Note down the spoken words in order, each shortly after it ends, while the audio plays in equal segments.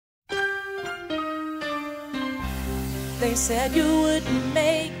They said you wouldn't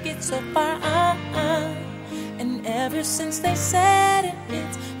make it so far, and ever since they said it,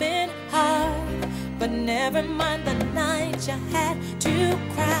 it's been hard. But never mind the night you had to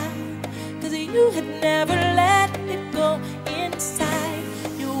cry, 'cause you had never let it go inside.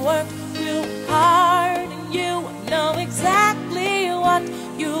 You worked real hard and you know exactly what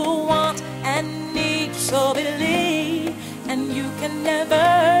you want and need. So believe, and you can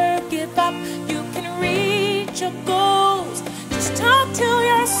never give up. You can reach your goal.